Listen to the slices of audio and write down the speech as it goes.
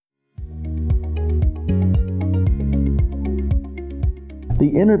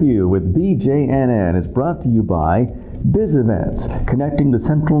The interview with BJNN is brought to you by Biz Events, connecting the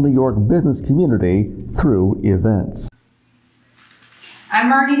Central New York business community through events. I'm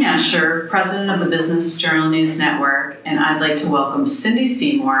Marty Nesher, president of the Business Journal News Network, and I'd like to welcome Cindy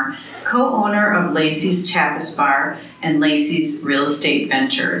Seymour, co-owner of Lacey's Tapas Bar and Lacey's Real Estate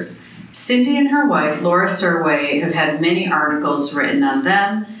Ventures. Cindy and her wife, Laura Surway, have had many articles written on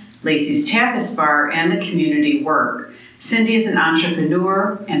them, Lacey's Tapas Bar, and the community work. Cindy is an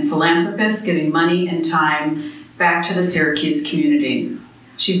entrepreneur and philanthropist giving money and time back to the Syracuse community.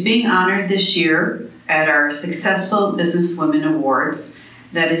 She's being honored this year at our Successful Businesswomen Awards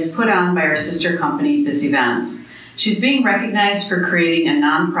that is put on by our sister company, Biz Events. She's being recognized for creating a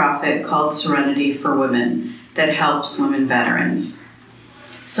nonprofit called Serenity for Women that helps women veterans.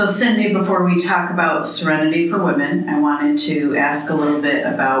 So Cindy, before we talk about Serenity for Women, I wanted to ask a little bit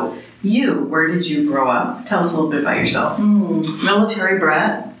about you. Where did you grow up? Tell us a little bit about yourself. Military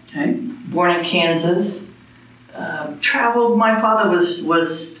brat. Okay. Born in Kansas. Traveled. My father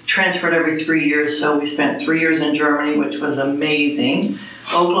was transferred every 3 years, so we spent 3 years in Germany, which was amazing.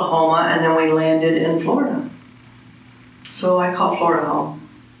 Oklahoma, and then we landed in Florida. So I call Florida home.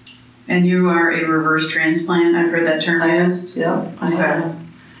 And you are a reverse transplant. I've heard that term used. Yeah. Okay.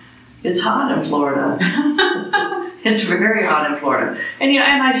 It's hot in Florida. It's very hot in Florida. And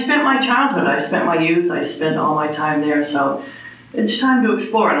and I spent my childhood, I spent my youth, I spent all my time there, so it's time to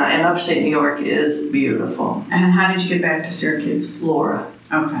explore, and upstate New York is beautiful. And how did you get back to Syracuse? Laura.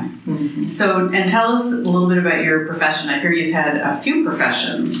 Okay. Mm-hmm. So, and tell us a little bit about your profession. I hear you've had a few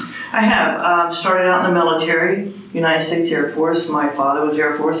professions. I have. Started out in the military, United States Air Force. My father was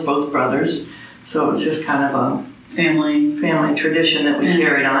Air Force, both brothers. So it was just kind of a family tradition that we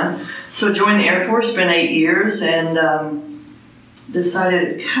carried on. So joined the Air Force, spent 8 years, and decided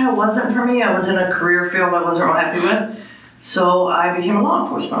it kind of wasn't for me. I was in a career field I wasn't real happy with. So I became a law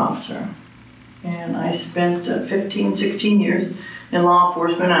enforcement officer. And I spent 15, 16 years in law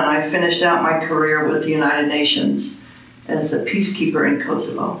enforcement, and I finished out my career with the United Nations as a peacekeeper in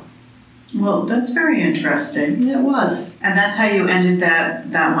Kosovo. Well, that's very interesting. It was. And that's how you ended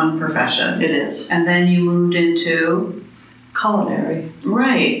that one profession. It is. And then you moved into culinary.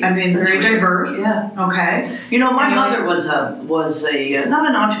 Right. I mean, very diverse. Yeah. Okay. My mother was a not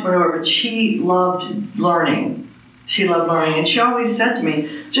an entrepreneur, but she loved learning. She loved learning, and she always said to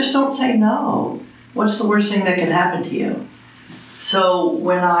me, just don't say no. What's the worst thing that could happen to you? So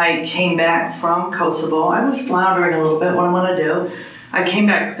when I came back from Kosovo, I was floundering a little bit, what I'm going to do. I came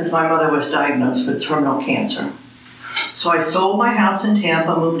back because my mother was diagnosed with terminal cancer. So I sold my house in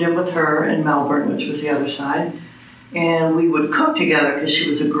Tampa, moved in with her in Melbourne, which was the other side, and we would cook together because she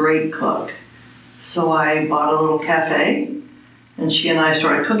was a great cook. So I bought a little cafe, and she and I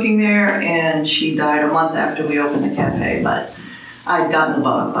started cooking there, and she died a month after we opened the cafe, but I'd gotten the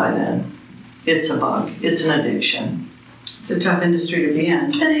bug by then. It's a bug. It's an addiction. It's a tough industry to be in.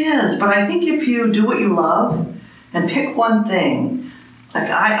 It is, but I think if you do what you love and pick one thing, like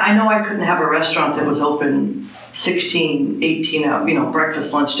I know I couldn't have a restaurant that was open 16, 18 hours,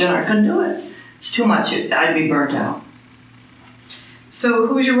 breakfast, lunch, dinner. I couldn't do it. It's too much. I'd be burnt out. So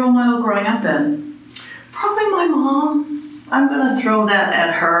who was your role model growing up then? Probably my mom. I'm going to throw that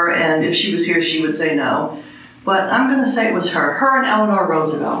at her, and if she was here, she would say no. But I'm going to say it was her. Her and Eleanor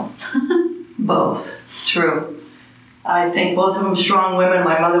Roosevelt. Both. True. I think both of them strong women.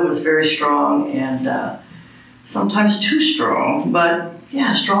 My mother was very strong, and sometimes too strong. But,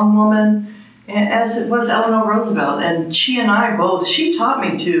 yeah, strong woman, as it was Eleanor Roosevelt. And she and I both, she taught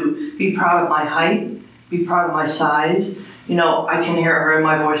me to be proud of my height, be proud of my size. I can hear her in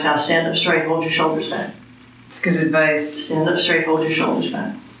my voice now, stand up straight, hold your shoulders back. It's good advice. Stand up straight, hold your shoulders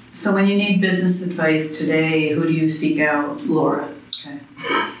back. So when you need business advice today, who do you seek out? Laura. Okay.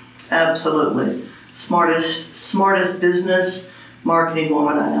 Absolutely. Smartest business marketing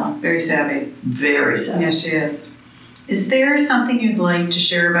woman I know. Very savvy. Very savvy. Yes, she is. Is there something you'd like to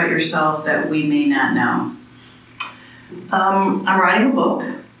share about yourself that we may not know? I'm writing a book.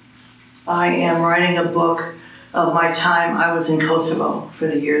 I am writing a book of my time I was in Kosovo for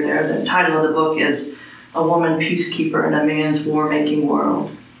the year there. The title of the book is A Woman Peacekeeper in a Man's War-Making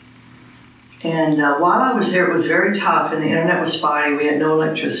World. And while I was there, it was very tough, and the internet was spotty. We had no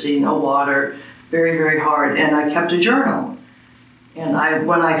electricity, no water, very, very hard. And I kept a journal. And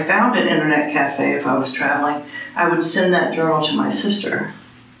when I found an internet cafe, if I was traveling, I would send that journal to my sister.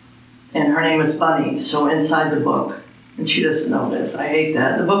 And her name is Bunny, so inside the book. And she doesn't know this. I hate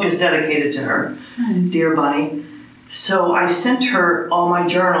that. The book is dedicated to her. Dear Bunny. So I sent her all my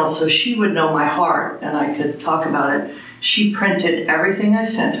journals so she would know my heart and I could talk about it. She printed everything I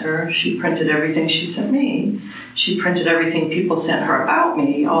sent her. She printed everything she sent me. She printed everything people sent her about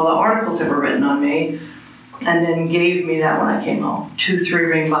me, all the articles that were written on me, and then gave me that when I came home. 2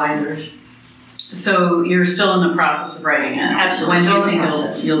 3-ring binders. So you're still in the process of writing it? Absolutely. When do you Still in the think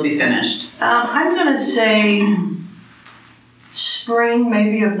process. you'll be finished? I'm going to say spring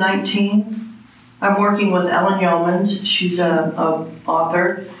maybe of 19. I'm working with Ellen Yeomans. She's a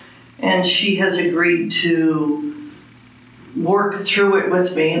author, and she has agreed to work through it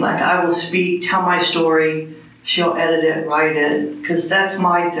with me. Like, I will speak, tell my story. She'll edit it, write it, because that's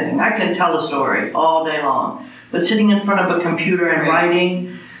my thing. I can tell a story all day long. But sitting in front of a computer and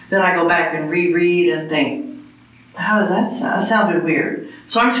writing, then I go back and reread and think, how did that sound? That sounded weird.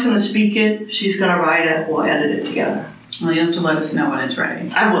 So I'm just going to speak it. She's going to write it. We'll edit it together. Well, you have to let us know when it's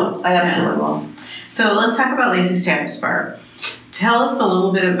ready. I will. I absolutely will. So let's talk about Lacey's Tapas Bar. Tell us a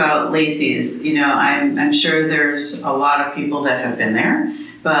little bit about Lacey's. You know, I'm sure there's a lot of people that have been there,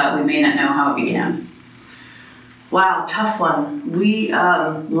 but we may not know how it began. Wow, tough one. We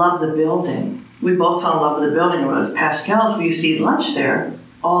love the building. We both fell in love with the building. When it was Pascal's, we used to eat lunch there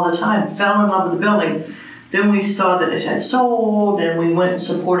all the time. Fell in love with the building. Then we saw that it had sold, and we went and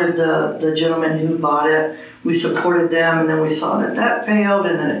supported the gentleman who bought it. We supported them, and then we saw that failed,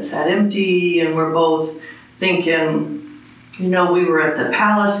 and then it sat empty, and we're both thinking, you know, we were at the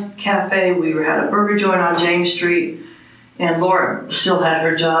Palace Cafe, we had a burger joint on James Street, and Laura still had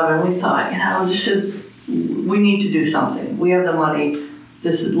her job, and we thought, you know, we need to do something. We have the money.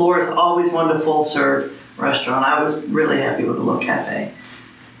 Laura's always wanted a full-serve restaurant. I was really happy with the little cafe.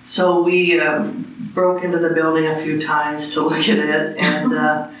 So we broke into the building a few times to look at it,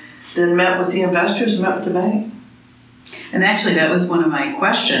 and then met with the investors, met with the bank. And actually, that was one of my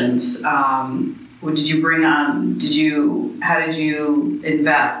questions. What did you bring on? How did you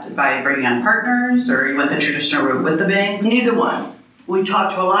invest? By bringing on partners, or you went the traditional route with the banks? Neither one. We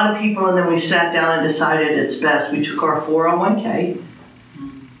talked to a lot of people, and then we sat down and decided it's best. We took our 401k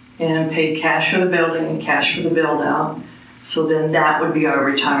and paid cash for the building and cash for the build out. So then that would be our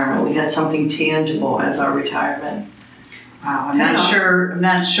retirement. We had something tangible as our retirement. Wow, I'm not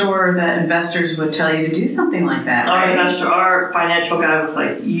sure that investors would tell you to do something like that. Our financial guy was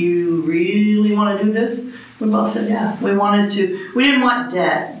like, "You really want to do this?" We both said, "Yeah." We wanted to. We didn't want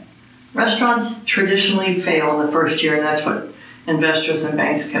debt. Restaurants traditionally fail in the first year, and that's what investors and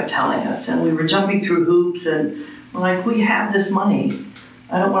banks kept telling us. And we were jumping through hoops, and we're like, "We have this money.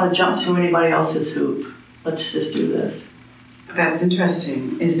 I don't want to jump through anybody else's hoop. Let's just do this." That's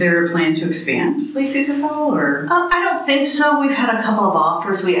interesting. Is there a plan to expand Lacey's at all, or? I don't think so. We've had a couple of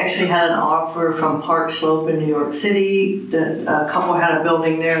offers. We actually had an offer from Park Slope in New York City. A couple had a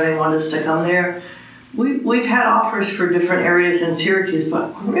building there. They wanted us to come there. We've had offers for different areas in Syracuse,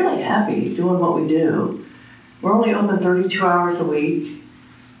 but we're really happy doing what we do. We're only open 32 hours a week.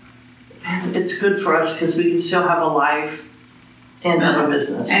 And it's good for us because we can still have a life and have a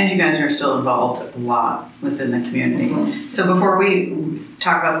business. And you guys are still involved a lot within the community. Mm-hmm. So before we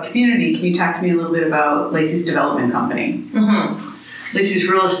talk about the community, can you talk to me a little bit about Lacey's Development Company? Mm-hmm. Lacey's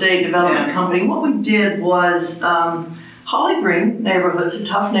Real Estate Development Company. What we did was Holly Green neighborhood's a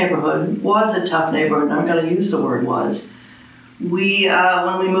tough neighborhood. Was a tough neighborhood. And I'm going to use the word was. We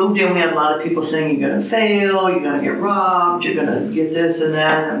when we moved in, we had a lot of people saying you're going to fail, you're going to get robbed, you're going to get this and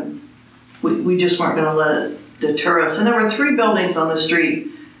that, and we just weren't going to let it deter us. And there were 3 buildings on the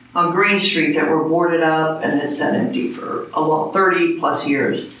street, on Green Street, that were boarded up and had sat empty for 30 plus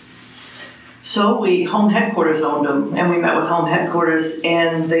years. So Home Headquarters owned them, and we met with Home Headquarters,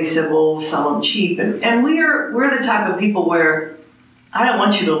 and they said, well, we'll sell them cheap. And we're the type of people where I don't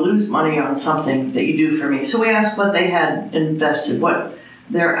want you to lose money on something that you do for me. So we asked what they had invested, what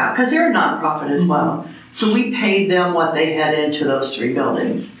they're out, because they're a nonprofit as well. So we paid them what they had into those 3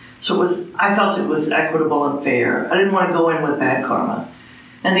 buildings. So I felt it was equitable and fair. I didn't want to go in with bad karma.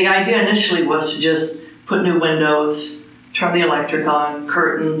 And the idea initially was to just put new windows, turn the electric on,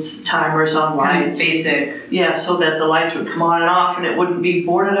 curtains, timers on lights. Kind of basic. Yeah, so that the lights would come on and off, and it wouldn't be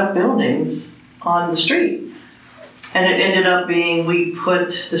boarded up buildings on the street. And it ended up being,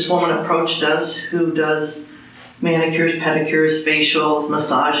 this woman approached us who does manicures, pedicures, facials,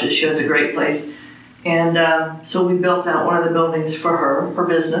 massages. She has a great place. And so we built out one of the buildings for her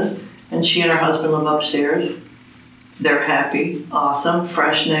business, and she and her husband live upstairs. They're happy, awesome,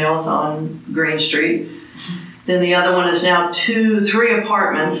 fresh nails on Green Street. Then the other one is now 3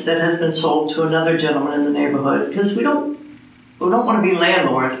 apartments that has been sold to another gentleman in the neighborhood, because we don't want to be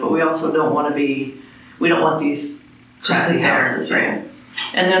landlords, but we also don't want these crappy houses, right?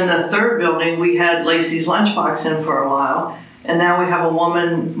 And then the 3rd building, we had Lacey's Lunchbox in for a while. And now we have a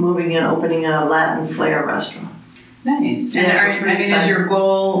woman moving in, opening a Latin flair restaurant. Nice. And Yeah, I mean, is your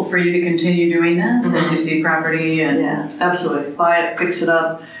goal for you to continue doing this as you see property? And Yeah, absolutely. Buy it, fix it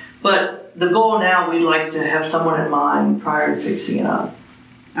up. But the goal now, we'd like to have someone in mind prior to fixing it up.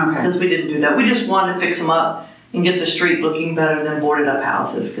 Okay. Because we didn't do that. We just wanted to fix them up and get the street looking better than boarded up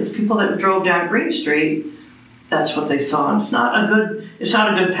houses. Because people that drove down Green Street, that's what they saw. And it's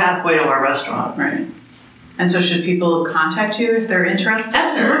not a good pathway to our restaurant. Right. And so should people contact you if they're interested?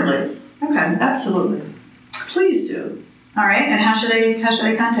 Absolutely. Okay. Absolutely. Please do. All right. And how should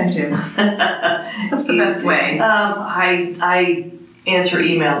they contact you? What's the best way? I answer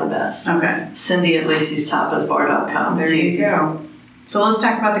email the best. Okay. Cindy at Lacey'sTapasBar.com. There you go. So let's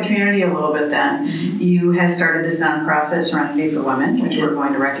talk about the community a little bit then. Mm-hmm. You have started this nonprofit, Serenity for Women, which we're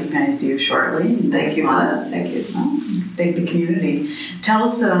going to recognize you shortly. Thank you for that. Thank you. Thank the community. Tell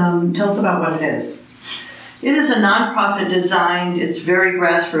us about what it is. It is a nonprofit designed, it's very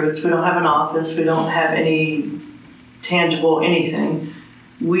grassroots. We don't have an office. We don't have any tangible anything.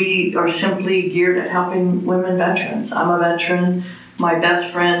 We are simply geared at helping women veterans. I'm a veteran. My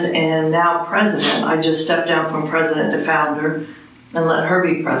best friend and now president, I just stepped down from president to founder and let her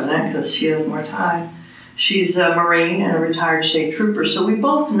be president because she has more time. She's a Marine and a retired state trooper. So we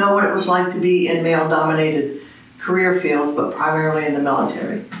both know what it was like to be in male-dominated career fields, but primarily in the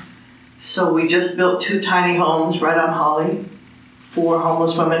military. So we just built 2 tiny homes right on Holly for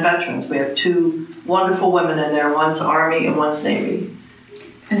homeless women veterans. We have 2 wonderful women in there. One's Army and one's Navy.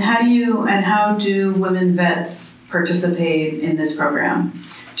 And how do women vets participate in this program?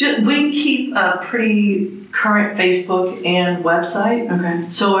 We keep a pretty current Facebook and website. Okay.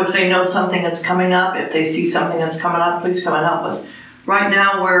 So if they know something that's coming up, if they see something that's coming up, please come and help us. Right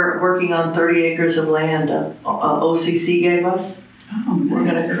now we're working on 30 acres of land OCC gave us. Oh, nice. We're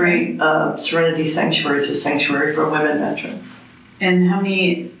going to create a Serenity Sanctuary. It's a sanctuary for women veterans. And how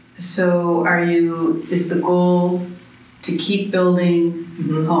many, is the goal to keep building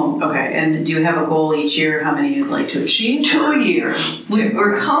home? Okay, and do you have a goal each year, how many you'd like to achieve? 2 a year.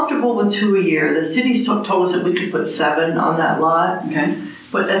 We're comfortable with 2 a year. The city's told us that we could put 7 on that lot. Okay.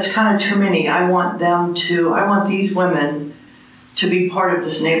 But that's kind of too many. I want these women to be part of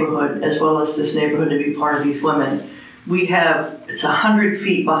this neighborhood as well as this neighborhood to be part of these women. It's 100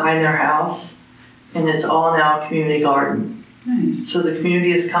 feet behind their house, and it's all now a community garden. Nice. So the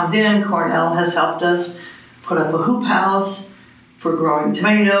community has come in. Cornell has helped us put up a hoop house for growing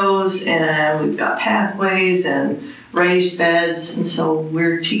tomatoes, and we've got pathways and raised beds, and so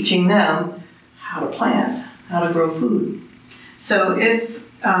we're teaching them how to plant, how to grow food. So if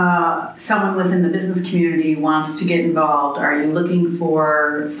someone within the business community wants to get involved, are you looking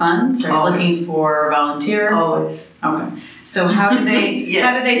for funds? Are you looking for volunteers? Always. Okay. So how do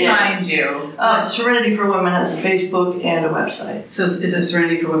they find you? Serenity for Women has a Facebook and a website. So is it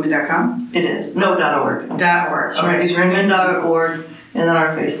serenityforwomen.com? It is. No, .org. .org. Serenyforwomen.org, and then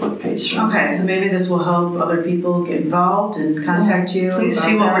our Facebook page. Okay, so maybe this will help other people get involved and contact you. Please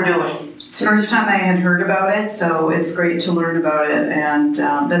see what we're doing. It's the first time I had heard about it, so it's great to learn about it, and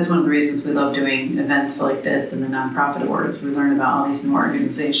that's one of the reasons we love doing events like this and the nonprofit awards. We learn about all these new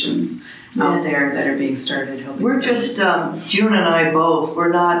organizations out there that are being started. We're just June and I both. We're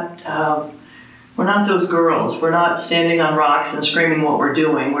not those girls. We're not standing on rocks and screaming what we're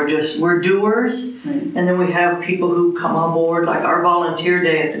doing. We're doers, and then we have people who come on board. Like our volunteer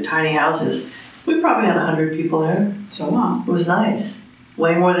day at the tiny houses, we probably had 100 people there. So long. It was nice.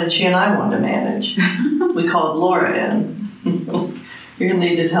 Way more than she and I wanted to manage. We called Laura in. You're going to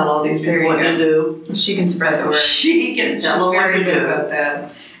need to tell all these people what to do. She can spread the word. She can tell them what to do. About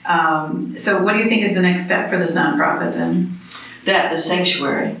that. So what do you think is the next step for this nonprofit then? The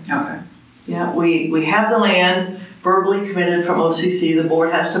sanctuary. Okay. Yeah, we have the land verbally committed from OCC. The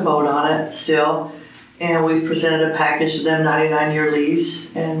board has to vote on it still. And we've presented a package to them, 99-year lease.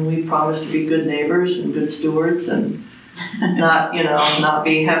 And we promise to be good neighbors and good stewards and not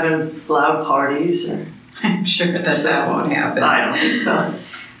be having loud parties. I'm sure that won't happen. I don't think so.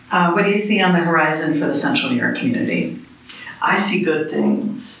 What do you see on the horizon for the Central New York community? I see good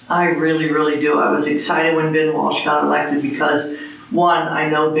things. I really, really do. I was excited when Ben Walsh got elected because, 1, I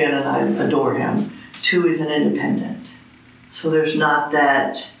know Ben and I adore him. 2, he's an independent. So there's not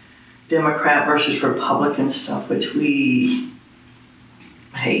that Democrat versus Republican stuff, which we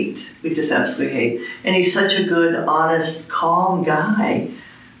hate. We just absolutely hate. And he's such a good, honest, calm guy.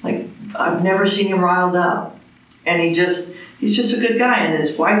 Like, I've never seen him riled up. And he's just a good guy. And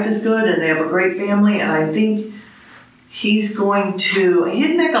his wife is good, and they have a great family. And I think he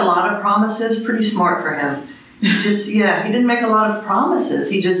didn't make a lot of promises, pretty smart for him. He didn't make a lot of promises.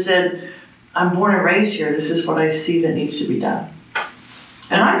 He just said, I'm born and raised here. This is what I see that needs to be done.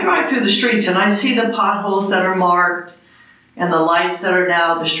 And I drive through the streets and I see the potholes that are marked and the lights that are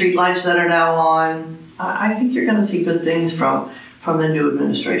now, the street lights that are now on. I think you're going to see good things from the new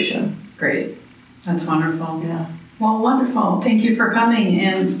administration. Great. That's wonderful. Yeah. Well, wonderful. Thank you for coming,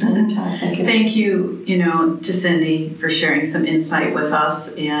 and Anytime. Thank you. thank you, to Cindy for sharing some insight with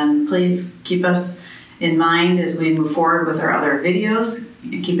us. And please keep us in mind as we move forward with our other videos.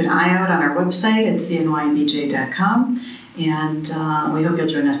 Keep an eye out on our website at cnybj.com, and we hope you'll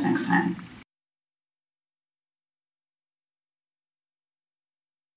join us next time.